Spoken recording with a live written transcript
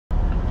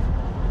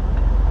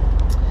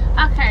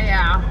Okay,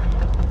 y'all.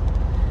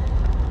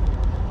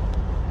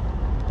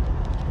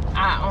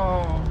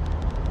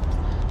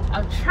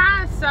 I'm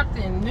trying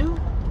something new,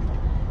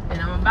 and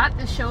I'm about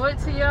to show it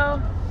to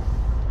y'all.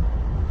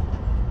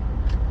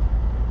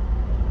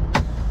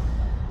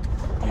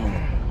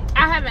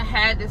 I haven't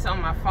had this on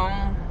my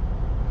phone,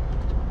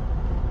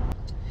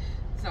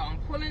 so I'm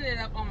pulling it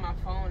up on my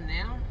phone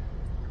now.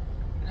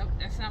 Nope,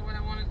 that's not what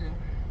I want to do.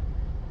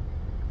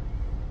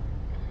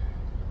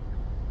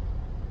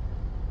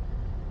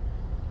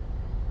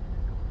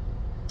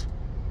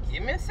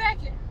 Give me a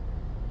second.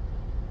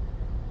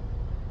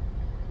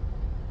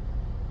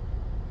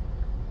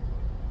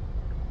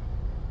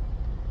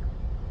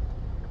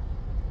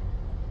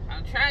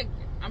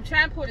 I'm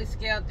trying to pull the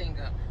scale thing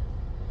up.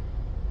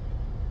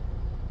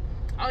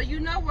 Oh, you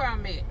know where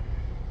I'm at.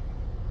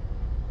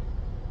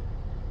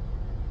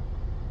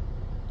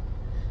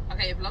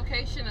 Okay, if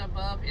location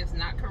above is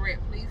not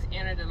correct, please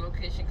enter the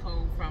location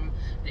code from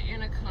the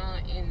intercom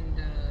in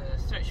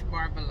the search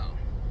bar below.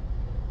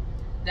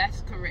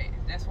 That's correct.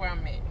 That's where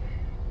I'm at.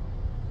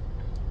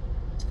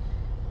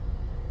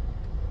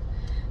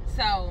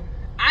 So,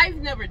 I've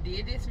never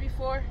did this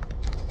before.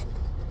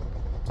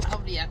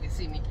 Hopefully y'all can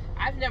see me.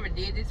 I've never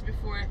did this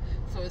before,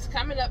 so it's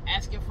coming up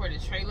asking for the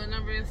trailer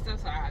number and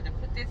stuff, so I had to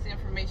put this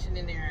information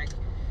in there,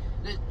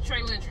 the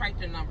trailer and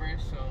tractor number.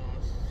 So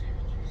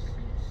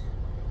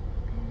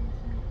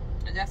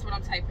and that's what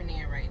I'm typing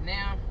in right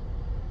now.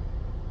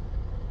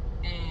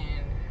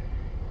 And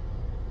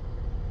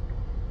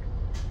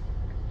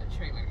the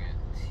trailer got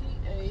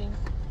TA.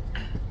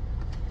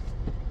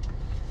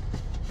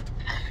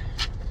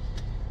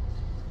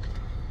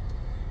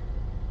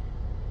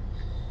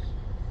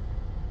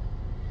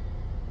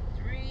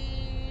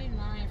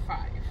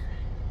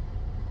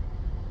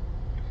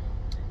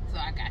 So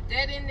I got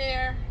that in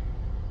there.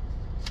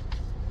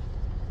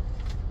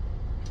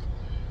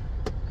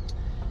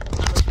 I'm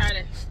gonna try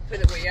to put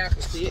it where y'all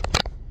can see it.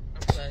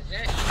 Unplug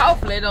that.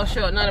 Hopefully it don't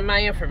show none of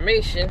my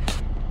information.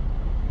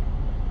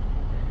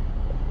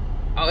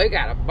 Oh, it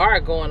got a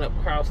bar going up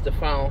across the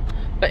phone.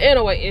 But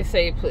anyway, it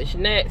say push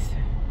next.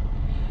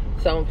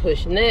 So I'm gonna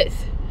push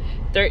next.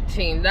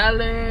 $13.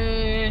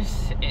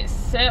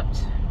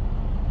 Accept.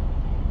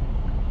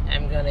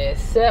 I'm gonna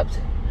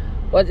accept.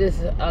 But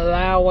just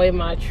allow away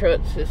my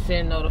truck to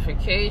send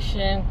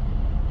notification.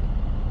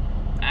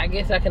 I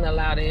guess I can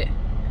allow that.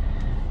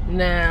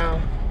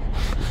 Now,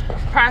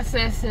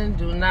 processing,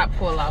 do not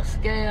pull off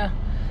scale.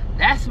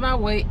 That's my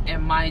weight,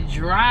 and my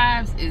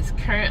drives is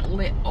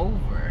currently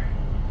over.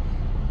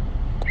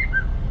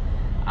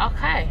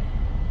 Okay.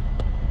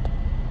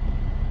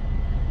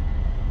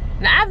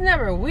 Now, I've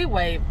never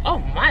reweighed. Oh,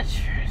 my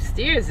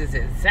steers is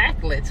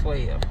exactly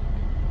 12.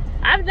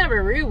 I've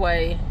never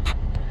reweighed,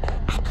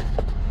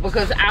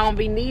 because I don't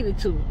be needed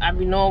to. I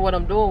be knowing what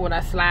I'm doing when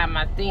I slide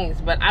my things,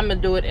 but I'm gonna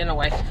do it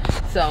anyway.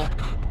 So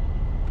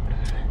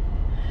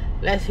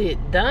let's hit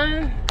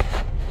done.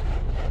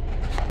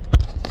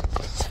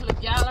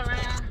 Flip y'all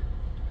around.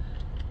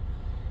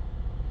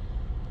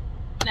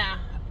 Now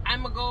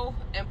I'm gonna go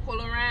and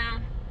pull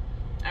around.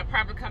 I'll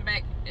probably come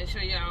back and show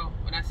y'all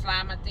when I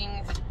slide my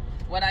things,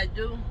 what I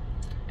do,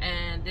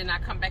 and then I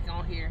come back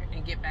on here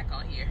and get back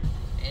on here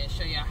and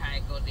show y'all how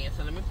it goes then.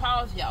 So let me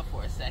pause y'all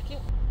for a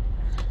second.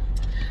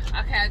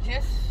 Okay, I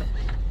just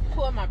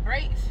pulled my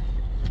brakes.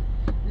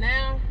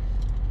 Now,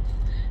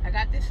 I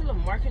got this little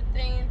marker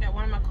thing that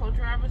one of my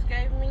co-drivers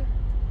gave me.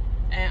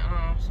 And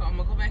so I'm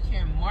gonna go back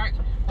here and mark.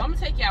 I'm gonna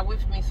take y'all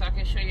with me so I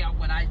can show y'all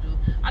what I do.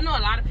 I know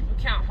a lot of people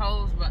count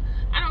holes, but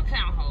I don't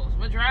count holes.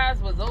 My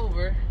drives was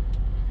over.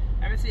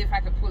 Let me see if I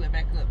can pull it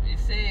back up. It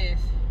says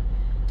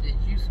that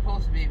you're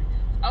supposed to be.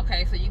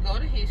 Okay, so you go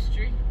to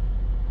history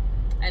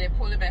and then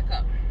pull it back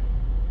up.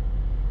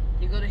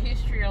 You go to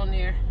history on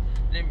there.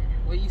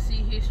 Where you see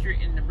history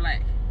in the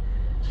black,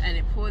 and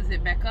it pulls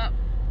it back up.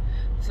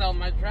 So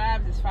my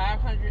drive is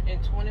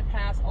 520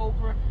 pounds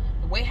over.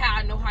 The way how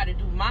I know how to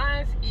do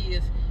mine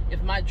is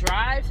if my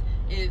drives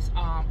is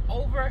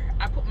over,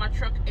 I put my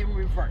truck in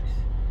reverse.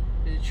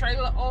 The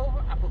trailer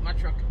over, I put my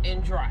truck in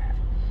drive.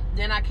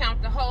 Then I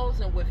count the holes,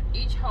 and with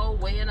each hole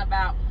weighing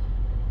about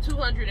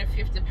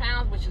 250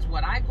 pounds, which is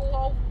what I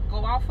go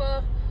off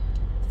of.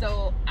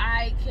 So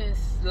I can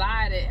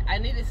slide it. I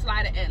need to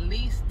slide it at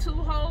least 2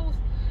 holes.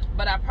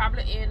 But I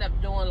probably end up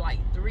doing like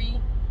 3.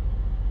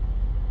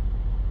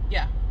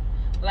 Yeah,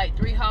 like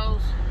 3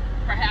 holes,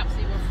 perhaps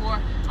even 4.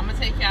 I'm gonna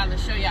take y'all and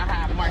show y'all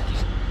how I mark it.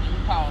 Let me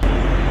pause.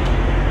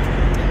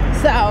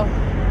 So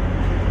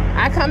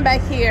I come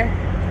back here,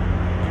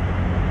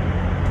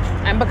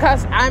 and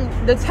because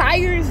the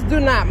tires do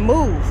not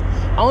move,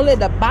 only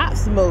the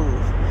box move.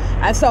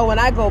 And so when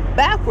I go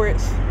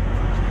backwards,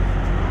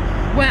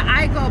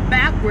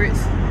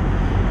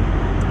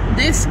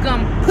 this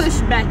gonna push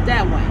back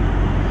that way.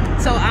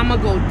 So I'm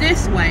gonna go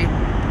this way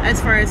as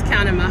far as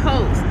counting my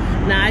holes.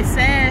 Now I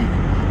said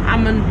I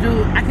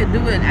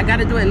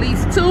gotta do at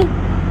least 2,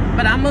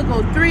 but I'm gonna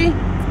go 3.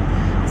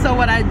 So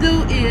what I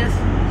do is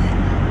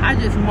I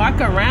just mark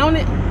around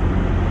it.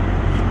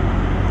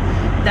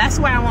 That's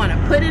where I wanna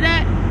put it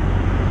at.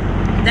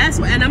 That's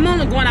what, and I'm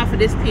only going off of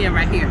this pin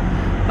right here.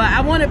 But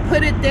I want to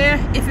put it there.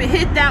 If it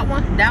hit that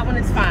one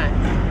is fine.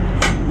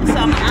 So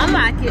I'm gonna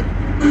unlock it.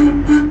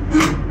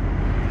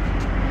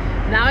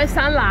 Now it's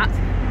unlocked.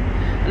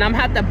 And I'm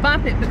gonna have to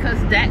bump it because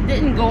that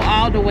didn't go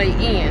all the way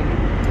in.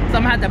 So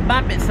I'm gonna have to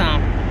bump it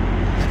some.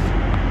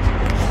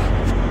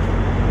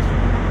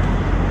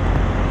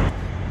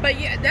 But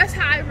yeah, that's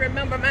how I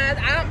remember mine.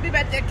 I don't be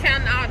back there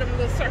counting all them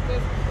little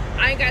circles.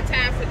 I ain't got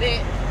time for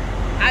that.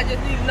 I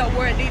just need to know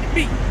where it need to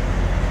be.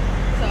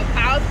 So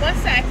pause 1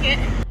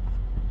 second.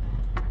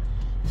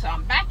 So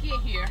I'm back in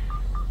here.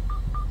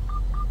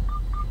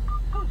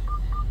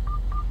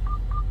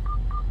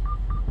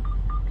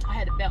 I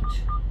had to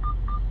belch.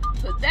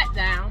 Put that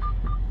down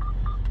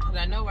because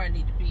I know where I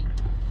need to be.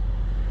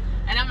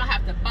 And I'm gonna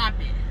have to bump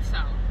it. So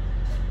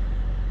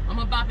I'm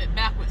gonna bump it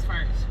backwards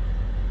first.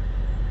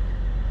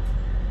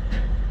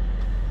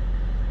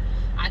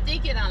 I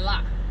think it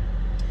unlocked.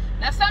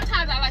 Now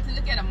sometimes I like to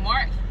look at a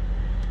mark.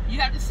 You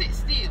have to sit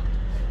still.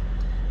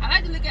 I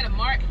like to look at a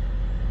mark.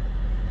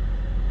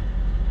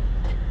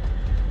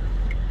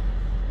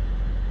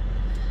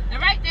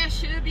 And right there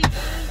should be good.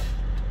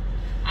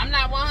 I'm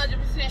not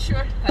 100%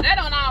 sure because that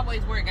don't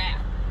always work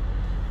out.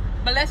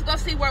 But let's go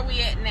see where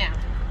we at now.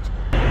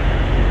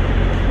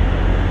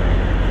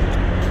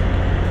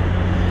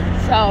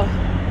 So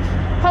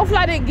hopefully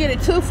I didn't get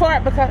it too far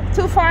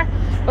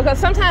because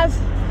sometimes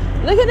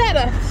looking at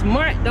a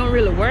smart don't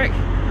really work.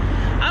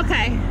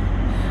 Okay,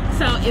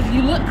 so if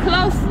you look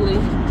closely,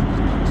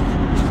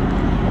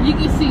 you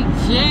can see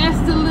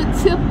just a little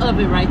tip of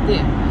it right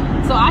there.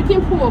 So I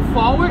can pull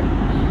forward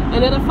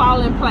and it'll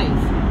fall in place.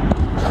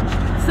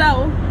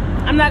 So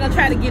I'm not gonna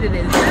try to get it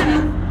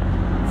exact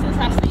since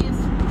I see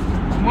it's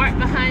marked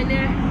behind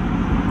there.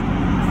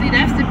 See,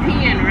 that's the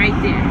pin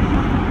right there.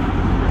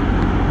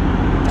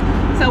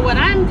 So what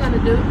I'm gonna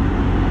do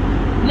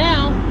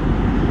now,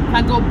 if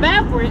I go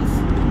backwards,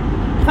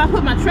 if I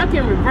put my truck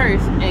in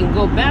reverse and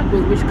go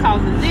backwards, which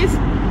causes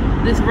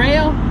this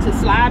rail to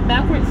slide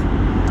backwards,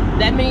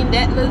 that means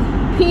that little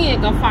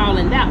pin gonna fall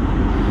in that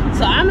one.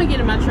 So I'm gonna get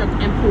in my truck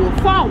and pull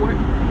forward,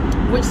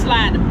 which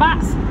slide the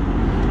box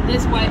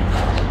this way.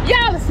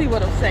 Y'all see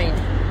what I'm saying?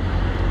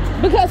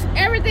 Because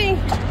everything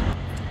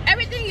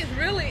is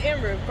really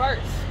in reverse.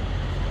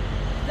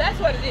 That's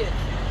what it is.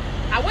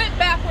 I went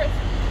backwards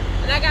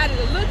and I got it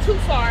a little too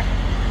far.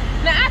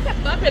 Now I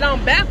can bump it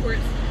on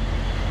backwards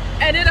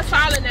and it'll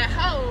fall in that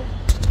hole.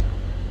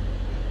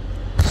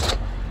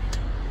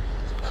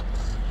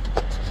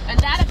 And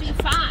that'll be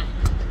fine.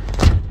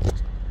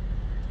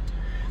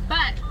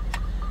 But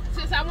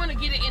since I want to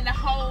get it in the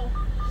hole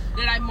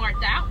that I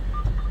marked out,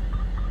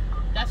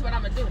 that's what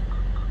I'm gonna do.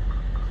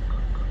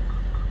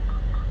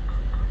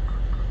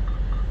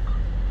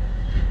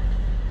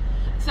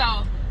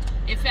 So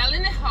it fell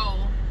in the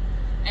hole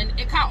and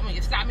it caught me.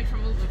 It stopped me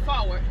from moving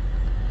forward.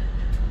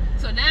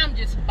 So now I'm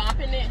just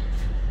bumping it,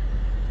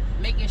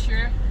 making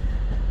sure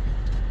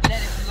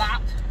that it's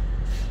locked,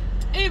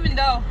 even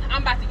though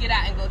I'm about to get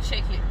out and go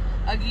check it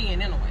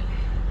again anyway.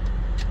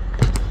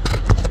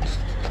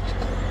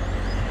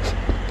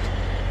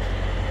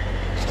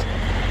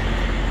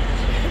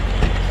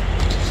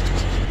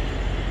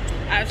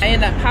 I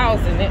end up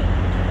pausing it.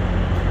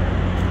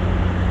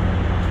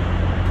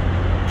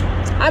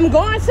 I'm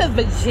going to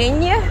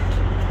Virginia.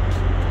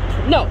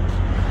 No,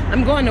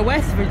 I'm going to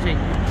West Virginia.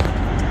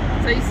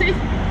 So you see,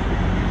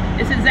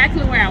 it's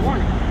exactly where I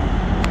want it.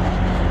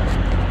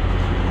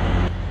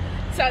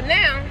 So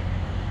now,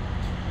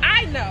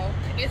 I know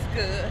it's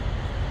good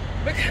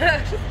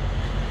because,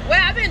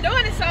 well, I've been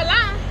doing it so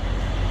long,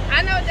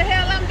 I know what the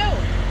hell I'm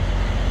doing.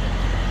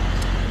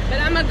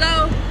 But I'm gonna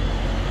go,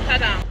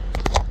 hold on.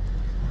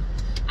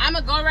 I'm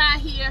gonna go around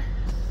here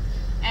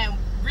and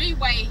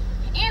reweigh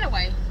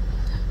anyway,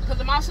 because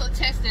I'm also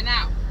testing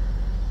out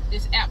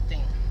this app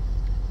thing.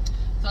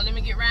 So let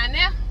me get around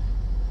there.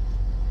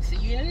 See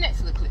you in the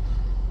next little clip.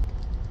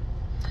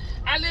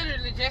 I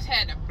literally just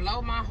had to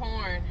blow my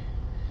horn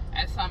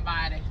at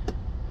somebody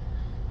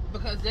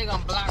because they're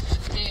gonna block the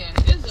stairs.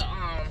 This is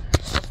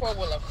a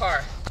four-wheeler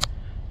car.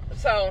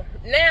 So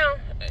now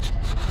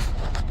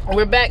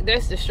we're back.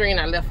 That's the screen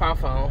I left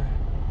off on.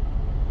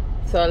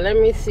 So let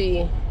me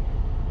see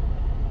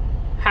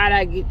how did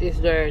I get this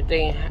dirty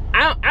thing.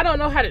 I don't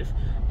know how to.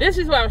 This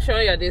is why I'm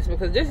showing y'all this,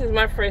 because this is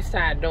my first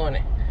time doing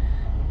it.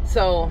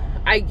 So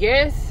I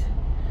guess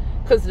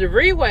because the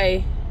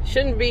reweigh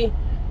shouldn't be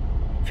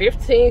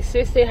 15,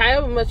 16,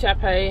 however much I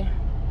pay.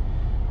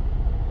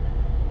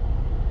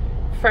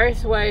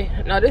 First weigh,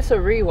 no, this is a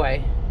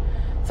reweigh.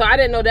 So I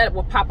didn't know that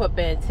would pop up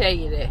and tell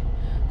you that.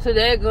 So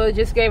there it goes,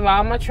 just gave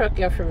all my truck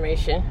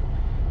information.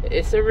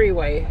 It's a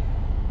reweigh.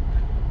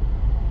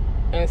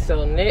 And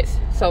so next,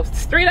 so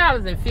it's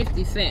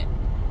 $3.50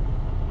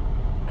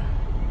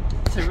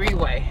 to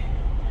reweigh.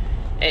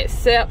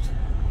 Except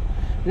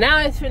now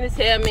it's gonna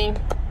tell me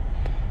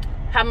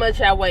how much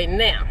I weigh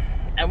now.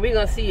 And we're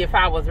gonna see if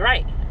I was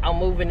right on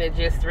moving it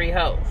just 3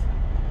 holes.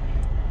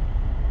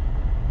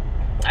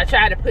 I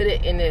tried to put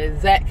it in the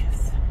exact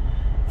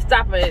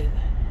stop it.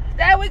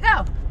 There we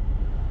go.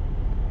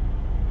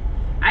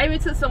 I even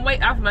took some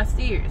weight off my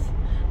steers.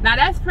 Now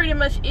that's pretty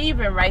much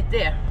even right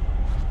there.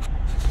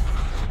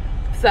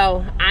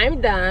 So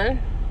I'm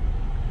done.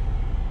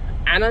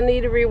 I don't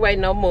need to reweigh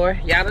no more.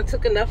 Y'all done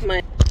took enough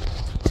money.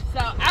 So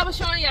I was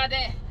showing y'all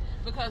that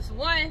because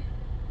one,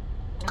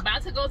 I'm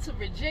about to go to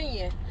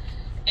Virginia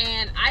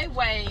and I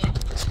weigh,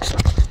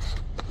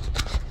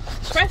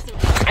 first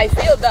of all, I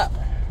filled up.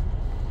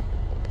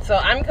 So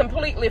I'm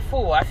completely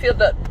full. I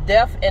filled up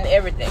depth and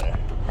everything.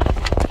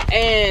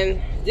 And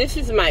this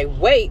is my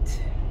weight,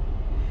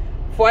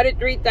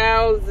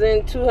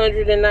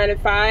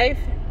 43,295.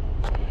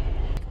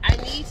 I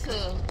need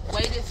to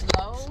weigh this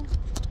low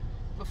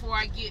before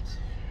I get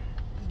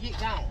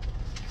gone.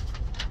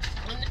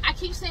 And I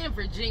keep saying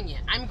Virginia.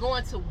 I'm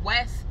going to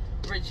West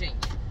Virginia.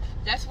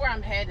 That's where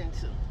I'm heading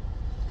to.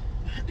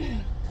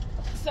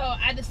 So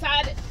I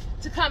decided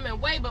to come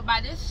and weigh, but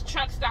by this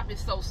truck stop is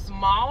so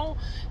small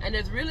and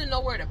there's really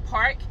nowhere to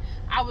park.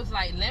 I was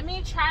like, let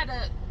me try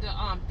the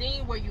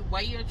thing where you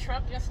weigh your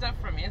truck and stuff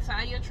from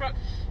inside your truck,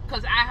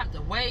 because I have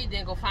to weigh,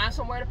 then go find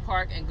somewhere to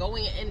park and go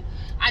in. And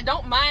I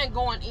don't mind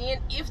going in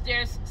if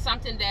there's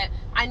something that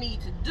I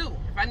need to do.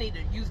 If I need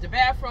to use the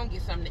bathroom,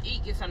 get something to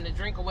eat, get something to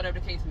drink, or whatever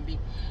the case may be.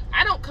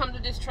 I don't come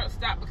to this truck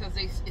stop because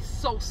it's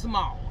so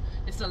small.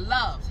 It's a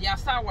Love's. Y'all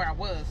saw where I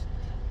was.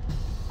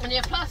 And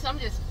then plus I'm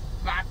just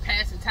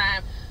bypassing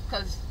time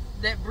because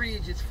that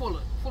bridge is full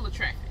of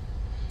traffic.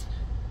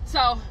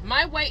 So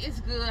my weight is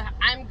good.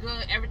 I'm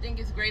good. Everything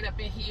is great up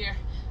in here.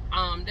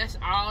 That's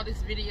all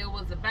this video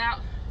was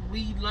about.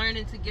 We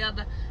learning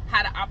together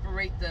how to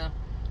operate the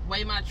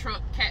Weigh My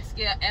Truck cat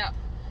scale app,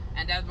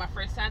 and that was my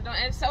first time doing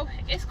it. And so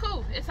it's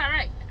cool. It's all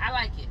right. I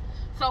like it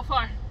so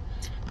far.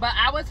 But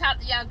I will talk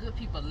to y'all good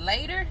people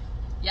later.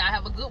 Y'all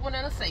have a good one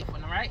and a safe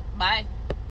one. All right. Bye.